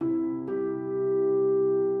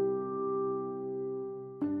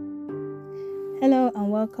Hello and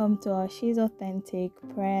welcome to our She's Authentic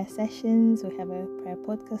prayer sessions. We have a prayer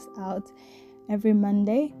podcast out every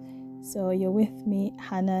Monday. So you're with me,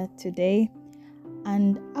 Hannah, today.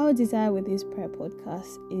 And our desire with this prayer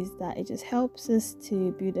podcast is that it just helps us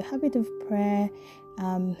to build a habit of prayer.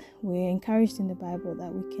 We're encouraged in the Bible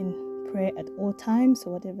that we can pray at all times. So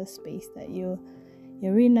whatever space that you're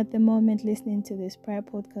in at the moment, listening to this prayer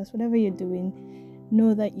podcast, whatever you're doing,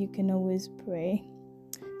 know that you can always pray.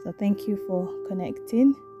 So thank you for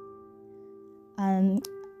connecting, and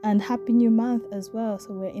happy new month as well.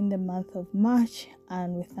 So we're in the month of March,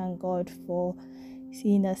 and we thank God for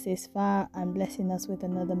seeing us this far and blessing us with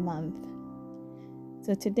another month.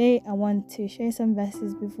 So today I want to share some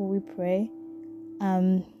verses before we pray.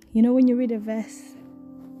 When you read a verse,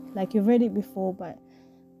 like you've read it before, but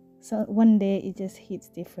so one day it just hits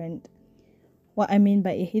different. What I mean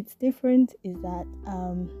by it hits different is that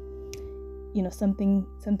something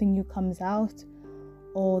new comes out,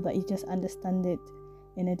 or that you just understand it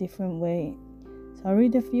in a different way. So I'll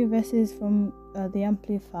read a few verses from the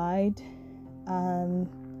Amplified,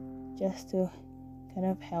 just to kind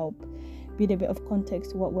of help build a bit of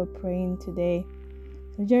context to what we're praying today.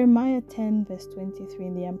 So Jeremiah 10 verse 23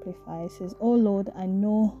 in the Amplified says, "O Lord, I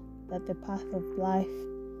know that the path of life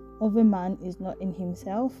of a man is not in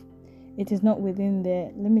himself. It is not within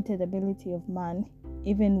the limited ability of man,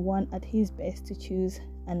 even one at his best, to choose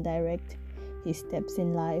and direct his steps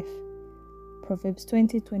in life." Proverbs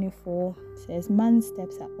 20:24 says, "Man's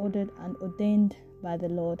steps are ordered and ordained by the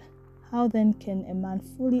Lord. How then can a man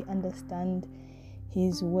fully understand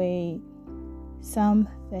his way?" Psalm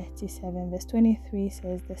 37 verse 23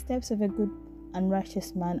 says, "The steps of a good and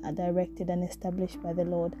righteous man are directed and established by the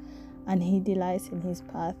Lord, and he delights in his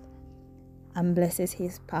path and blesses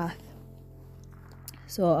his path."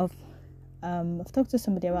 So I've talked to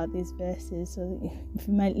somebody about these verses, so if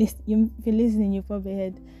you're listening, you probably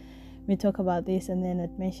heard me talk about this, and then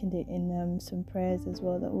I'd mentioned it in some prayers as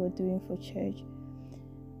well that we're doing for church.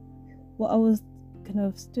 What I was kind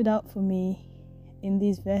of stood out for me in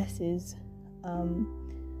these verses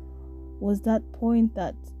was that point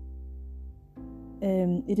that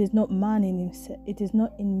it is not man in himself, it is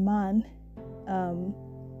not in man, and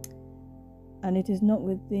it is not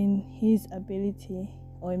within his ability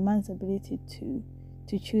or a man's ability to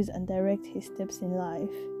choose and direct his steps in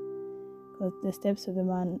life, because the steps of a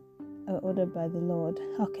man are ordered by the Lord.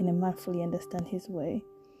 How can a man fully understand his way?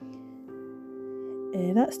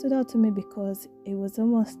 That stood out to me because it was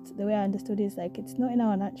almost the way I understood it is like it's not in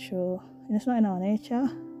our nature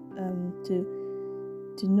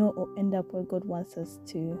to know or end up where God wants us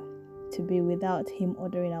to be without him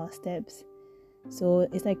ordering our steps. So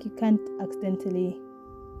it's like you can't accidentally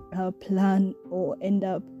plan or end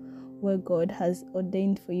up where God has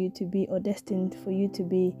ordained for you to be or destined for you to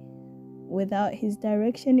be without his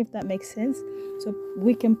direction, if that makes sense. So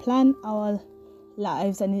we can plan our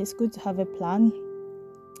lives, and it's good to have a plan,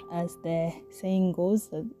 as the saying goes,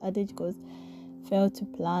 the adage goes, fail to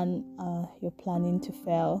plan, you're planning to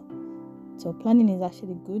fail. So planning is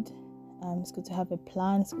actually good. It's good to have a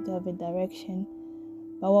plan, it's good to have a direction.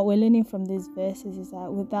 But what we're learning from these verses is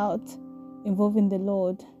that without involving the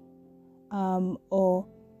Lord, or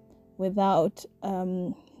without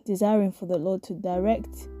desiring for the Lord to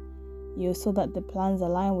direct you so that the plans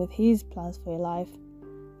align with his plans for your life,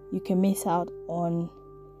 you can miss out on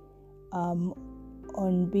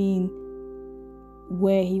being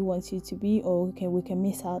where he wants you to be, or we can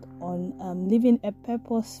miss out on living a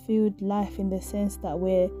purpose-filled life, in the sense that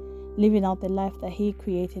we're living out the life that he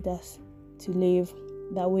created us to live,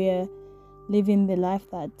 that we're living the life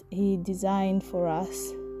that he designed for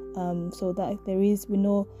us, so that we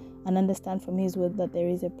know and understand from his word that there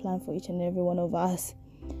is a plan for each and every one of us.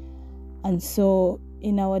 And so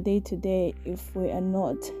in our day-to-day, if we are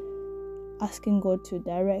not asking God to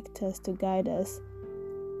direct us, to guide us,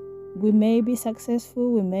 we may be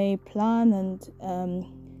successful, we may plan and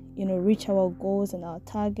reach our goals and our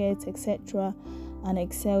targets, etc., and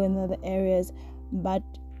excel in other areas, but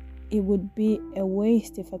it would be a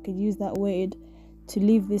waste, if I could use that word, to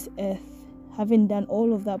leave this earth having done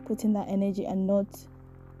all of that, put in that energy, and not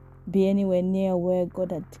be anywhere near where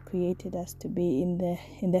God had created us to be in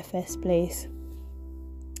the first place.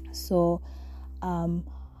 So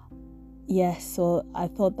so I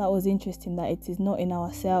thought that was interesting, that it is not in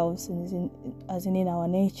ourselves, and as in our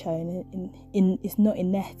nature, and it's not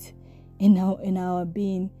innate in our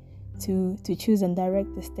being to choose and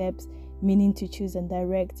direct the steps, meaning to choose and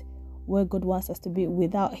direct where God wants us to be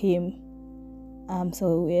without him.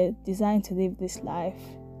 So we're designed to live this life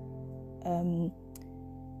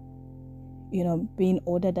being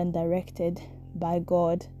ordered and directed by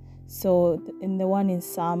God. So in the one in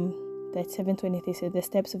Psalm 37:23 says, the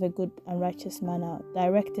steps of a good and righteous man are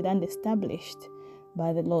directed and established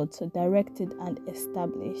by the Lord. So directed and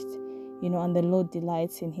established, and the Lord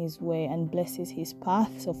delights in his way and blesses his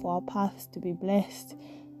path. So for our paths to be blessed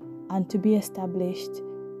and to be established,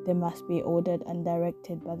 they must be ordered and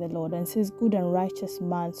directed by the Lord. And it says good and righteous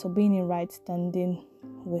man, so being in right standing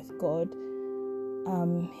with God,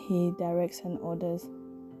 he directs and orders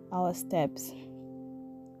our steps.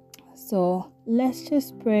 So let's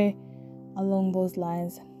just pray along those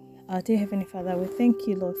lines. Our dear Heavenly Father, we thank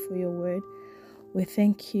you, Lord, for your word. We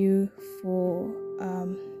thank you for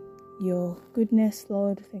your goodness,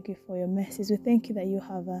 Lord. Thank you for your mercies. We thank you that you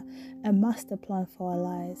have a master plan for our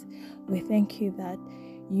lives. We thank you that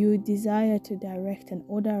you desire to direct and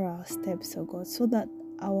order our steps, oh God, so that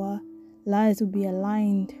our lives will be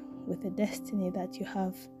aligned with the destiny that you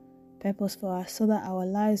have purpose for us, so that our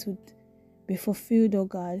lives would be fulfilled, oh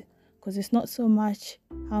God. Because it's not so much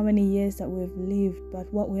how many years that we've lived,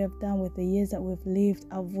 but what we have done with the years that we've lived.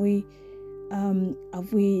 Have we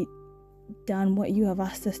done what you have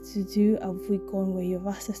asked us to do? Have we gone where you have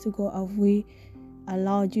asked us to go? Have we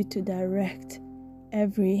allowed you to direct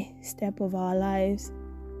every step of our lives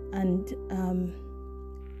and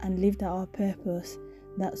lived out our purpose?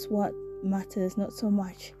 That's what matters, not so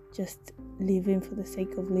much just living for the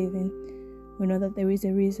sake of living. We know that there is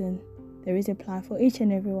a reason, there is a plan for each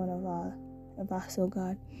and every one of us, oh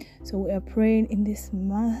God. So we are praying in this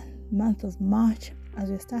month of March,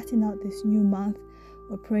 as we're starting out this new month.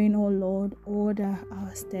 We're praying, oh Lord, order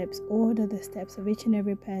our steps, order the steps of each and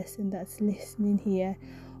every person that's listening here.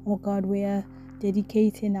 Oh God, we are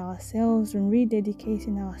dedicating ourselves and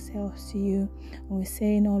rededicating ourselves to you. And we're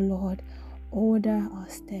saying, oh Lord, order our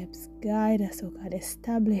steps, guide us, oh God,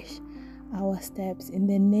 establish our steps in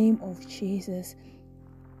the name of Jesus.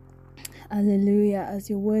 Hallelujah. As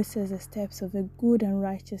your word says, the steps of a good and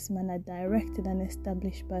righteous man are directed and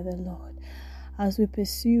established by the Lord. As we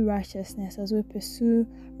pursue righteousness, as we pursue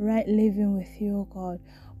right living with you, oh God,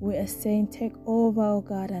 we are saying, take over, oh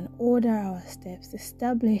God, and order our steps,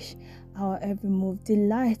 establish our every move,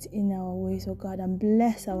 delight in our ways, oh God, and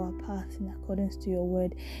bless our paths in accordance to your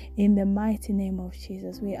word. In the mighty name of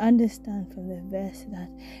Jesus, we understand from the verse that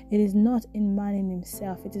it is not in man in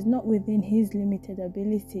himself, it is not within his limited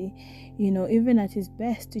ability, even at his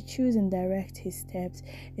best to choose and direct his steps.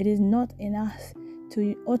 It is not in us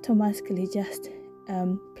to automatically just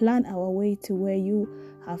plan our way to where you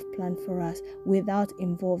have planned for us without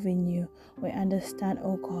involving you. We understand,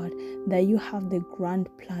 oh God, that you have the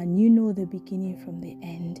grand plan. You know the beginning from the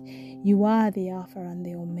end. You are the Alpha and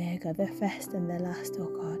the Omega, the first and the last, oh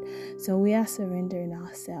God. So we are surrendering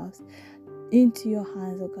ourselves into your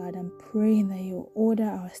hands, oh God, and praying that you order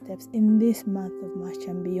our steps in this month of March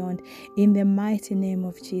and beyond. In the mighty name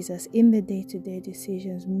of Jesus, in the day-to-day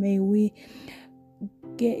decisions, may we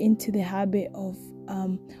get into the habit of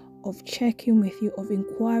checking with you, of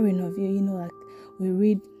inquiring of you. Like we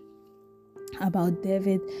read about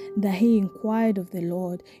David, that he inquired of the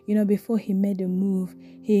Lord, before he made a move.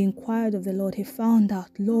 He inquired of the Lord. He found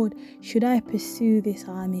out, Lord, should I pursue this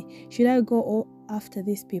army? Should I go after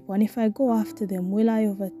these people? And if I go after them, will I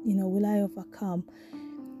overcome?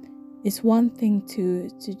 It's one thing to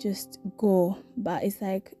just go, but it's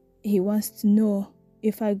like he wants to know,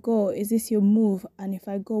 if I go, is this your move? And if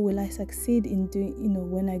I go, will I succeed in doing,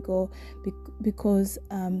 when I go? Because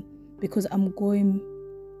I'm going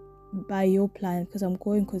by your plan, because I'm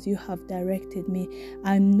going because you have directed me.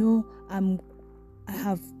 I know I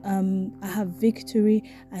have victory.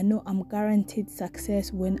 I know I'm guaranteed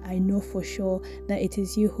success when I know for sure that it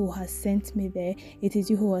is you who has sent me there. It is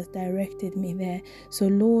you who has directed me there. So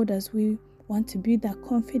Lord, as we want to build that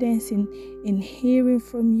confidence in hearing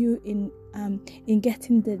from you, in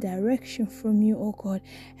getting the direction from you, oh God,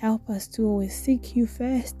 help us to always seek you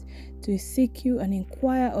first, to seek you and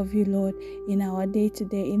inquire of you, Lord, in our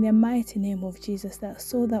day-to-day, in the mighty name of Jesus,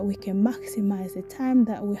 so that we can maximize the time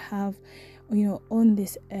that we have, on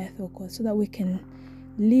this earth, oh God, so that we can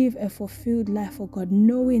live a fulfilled life, oh God,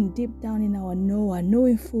 knowing deep down in our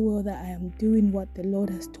knowing full well that I am doing what the Lord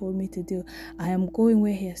has told me to do. I am going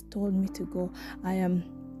where he has told me to go. I am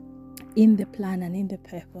in the plan and in the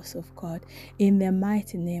purpose of God, in the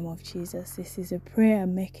mighty name of Jesus. This is a prayer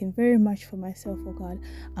I'm making very much for myself, oh God,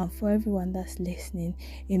 and for everyone that's listening,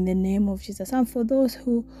 in the name of Jesus. And for those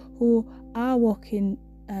who are walking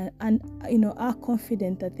and are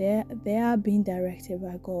confident that they are being directed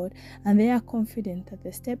by God, and they are confident that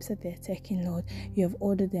the steps that they're taking, Lord, you have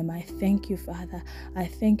ordered them. I thank you, Father. I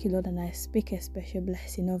thank you, Lord, and I speak a special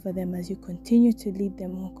blessing over them as you continue to lead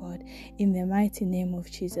them, oh God, in the mighty name of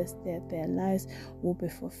Jesus, that their lives will be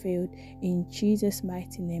fulfilled in Jesus'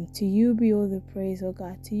 mighty name. To you be all the praise, oh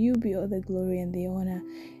God. To you be all the glory and the honor.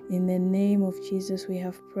 In the name of Jesus we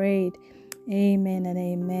have prayed. Amen and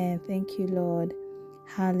amen. Thank you, Lord.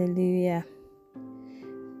 Hallelujah.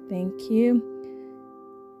 Thank you.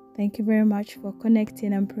 Thank you very much for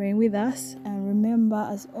connecting and praying with us. And remember,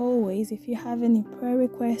 as always, if you have any prayer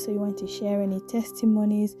requests or you want to share any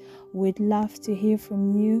testimonies, we'd love to hear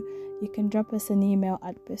from you. You can drop us an email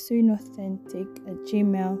at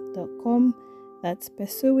pursuingauthentic@gmail.com. That's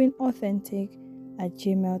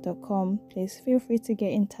pursuingauthentic@gmail.com. Please feel free to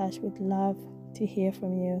get in touch. We'd love to hear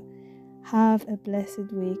from you. Have a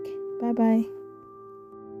blessed week. Bye bye.